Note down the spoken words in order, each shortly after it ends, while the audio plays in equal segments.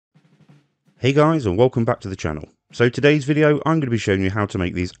Hey guys, and welcome back to the channel. So today's video I'm going to be showing you how to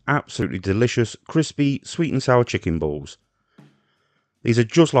make these absolutely delicious crispy sweet and sour chicken balls. These are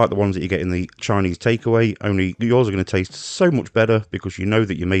just like the ones that you get in the Chinese takeaway, only yours are going to taste so much better because you know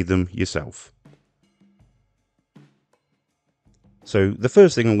that you made them yourself. So the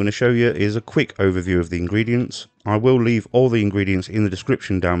first thing I'm going to show you is a quick overview of the ingredients. I will leave all the ingredients in the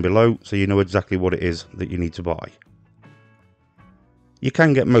description down below so you know exactly what it is that you need to buy. You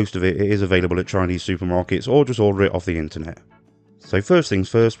can get most of it, it is available at Chinese supermarkets, or just order it off the internet. So first things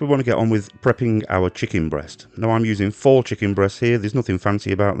first, we want to get on with prepping our chicken breast. Now I'm using 4 chicken breasts here, there's nothing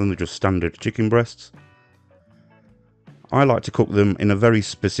fancy about them, they're just standard chicken breasts. I like to cook them in a very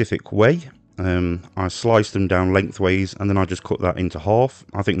specific way. I slice them down lengthways and then I just cut that into half.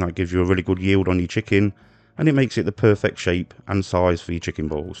 I think that gives you a really good yield on your chicken and it makes it the perfect shape and size for your chicken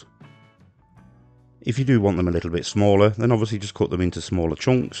balls. If you do want them a little bit smaller, then obviously just cut them into smaller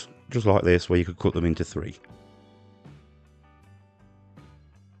chunks, just like this, where you could cut them into 3.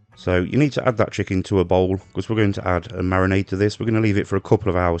 So you need to add that chicken to a bowl, because we're going to add a marinade to this. We're going to leave it for a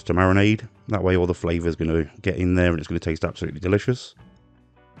couple of hours to marinade. That way all the flavour is going to get in there and it's going to taste absolutely delicious.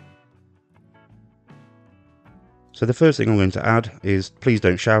 So the first thing I'm going to add is, please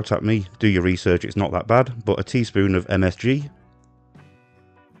don't shout at me, do your research, it's not that bad, but a teaspoon of MSG,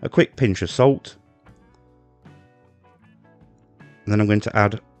 a quick pinch of salt, and then I'm going to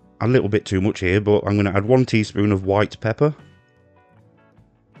add a little bit too much here, but I'm going to add 1 teaspoon of white pepper.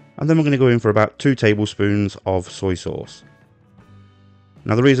 And then we're going to go in for about 2 tablespoons of soy sauce.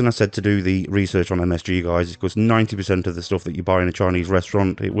 Now the reason I said to do the research on MSG, guys, is because 90% of the stuff that you buy in a Chinese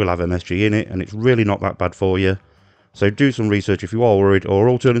restaurant, it will have MSG in it, and it's really not that bad for you. So do some research if you are worried, or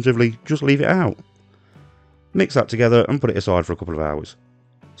alternatively, just leave it out. Mix that together and put it aside for a couple of hours.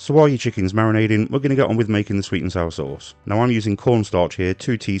 So while your chicken's marinating, we're going to get on with making the sweet and sour sauce. Now I'm using cornstarch here,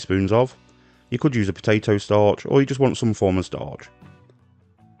 2 teaspoons of. You could use a potato starch, or you just want some form of starch.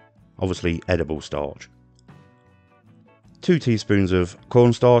 Obviously edible starch. 2 teaspoons of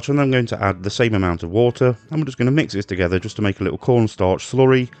cornstarch, and then I'm going to add the same amount of water, and we're just going to mix this together just to make a little cornstarch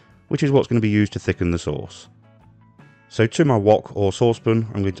slurry, which is what's going to be used to thicken the sauce. So to my wok or saucepan,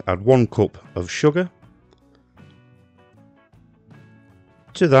 I'm going to add 1 cup of sugar.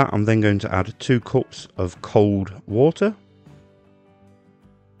 To that, I'm then going to add 2 cups of cold water.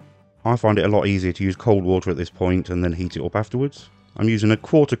 I find it a lot easier to use cold water at this point and then heat it up afterwards. I'm using a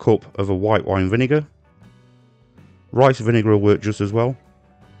 1/4 cup of a white wine vinegar. Rice vinegar will work just as well.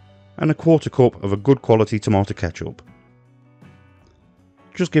 And a 1/4 cup of a good quality tomato ketchup.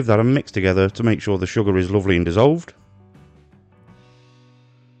 Just give that a mix together to make sure the sugar is lovely and dissolved.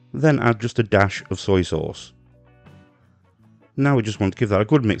 Then add just a dash of soy sauce. Now we just want to give that a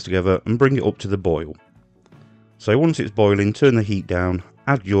good mix together and bring it up to the boil. So once it's boiling, turn the heat down,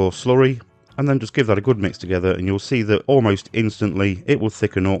 add your slurry, and then just give that a good mix together, and you'll see that almost instantly it will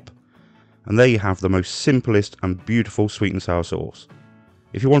thicken up. And there you have the most simplest and beautiful sweet and sour sauce.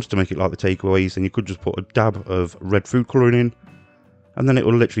 If you wanted to make it like the takeaways, then you could just put a dab of red food colouring in, and then it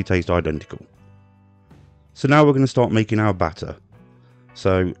will literally taste identical. So now we're going to start making our batter.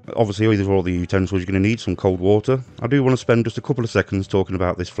 So obviously these are all the utensils you're going to need. Some cold water. I do want to spend just a couple of seconds talking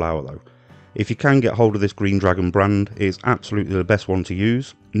about this flour though. If you can get hold of this Green Dragon brand, it's absolutely the best one to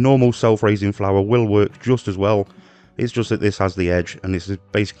use. Normal self-raising flour will work just as well. It's just that this has the edge, and this is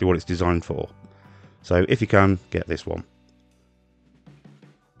basically what it's designed for. So if you can, get this one.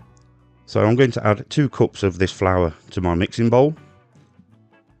 So I'm going to add 2 cups of this flour to my mixing bowl.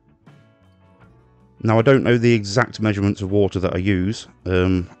 Now I don't know the exact measurements of water that I use.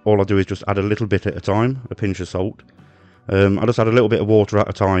 All I do is just add a little bit at a time, a pinch of salt. I just add a little bit of water at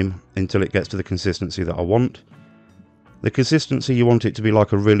a time until it gets to the consistency that I want. The consistency, you want it to be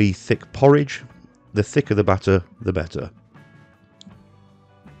like a really thick porridge. The thicker the batter, the better.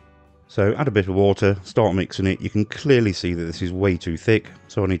 So add a bit of water, start mixing it. You can clearly see that this is way too thick,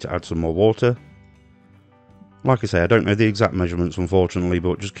 so I need to add some more water. Like I say, I don't know the exact measurements unfortunately,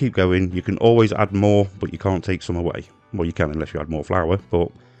 but just keep going. You can always add more, but you can't take some away. Well, you can unless you add more flour,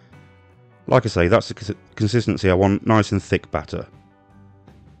 but like I say, that's the consistency I want, nice and thick batter.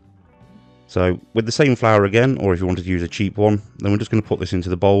 So with the same flour again, or if you wanted to use a cheap one, then we're just going to put this into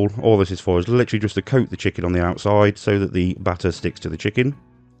the bowl. All this is for is literally just to coat the chicken on the outside so that the batter sticks to the chicken.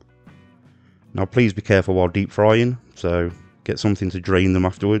 Now please be careful while deep frying, so get something to drain them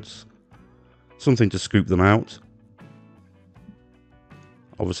afterwards. Something to scoop them out.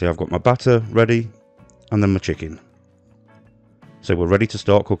 Obviously I've got my batter ready, and then my chicken. So we're ready to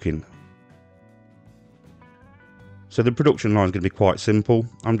start cooking. So the production line is going to be quite simple.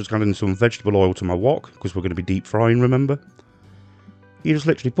 I'm just adding some vegetable oil to my wok, because we're going to be deep frying, remember. You just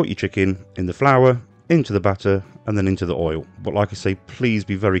literally put your chicken in the flour, into the batter, and then into the oil. But like I say, please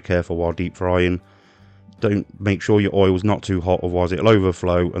be very careful while deep frying. Don't make sure your oil's not too hot, otherwise it'll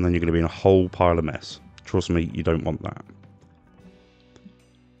overflow and then you're going to be in a whole pile of mess. Trust me, you don't want that.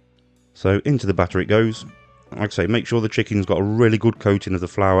 So into the batter it goes. Like I say, make sure the chicken's got a really good coating of the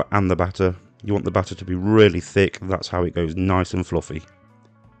flour and the batter. You want the batter to be really thick, that's how it goes nice and fluffy.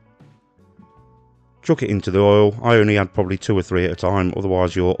 Chuck it into the oil. I only add probably 2 or 3 at a time,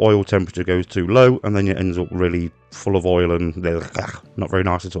 otherwise your oil temperature goes too low and then it ends up really full of oil and not very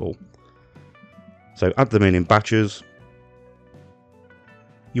nice at all. So add them in batches.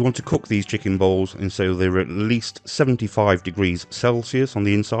 You want to cook these chicken balls until they're at least 75 degrees Celsius on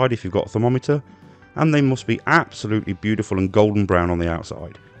the inside if you've got a thermometer, and they must be absolutely beautiful and golden brown on the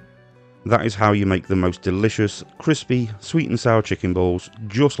outside. That is how you make the most delicious, crispy, sweet and sour chicken balls,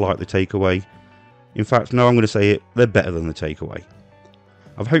 just like the takeaway. In fact, no, I'm going to say it, they're better than the takeaway.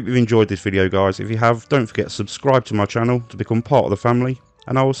 I hope you've enjoyed this video, guys. If you have, don't forget to subscribe to my channel to become part of the family,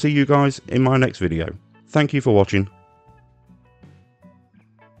 and I will see you guys in my next video. Thank you for watching.